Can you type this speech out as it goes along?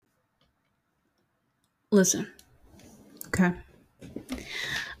Listen, okay.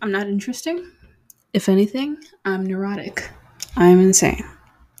 I'm not interesting. If anything, I'm neurotic. I'm insane.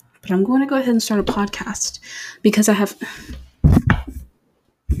 But I'm going to go ahead and start a podcast because I have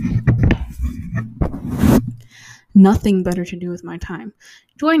nothing better to do with my time.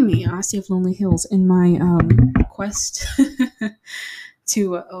 Join me, Odyssey of Lonely Hills, in my quest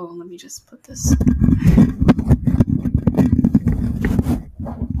to. Oh, let me just put this.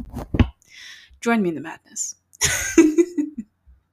 Join me in the madness.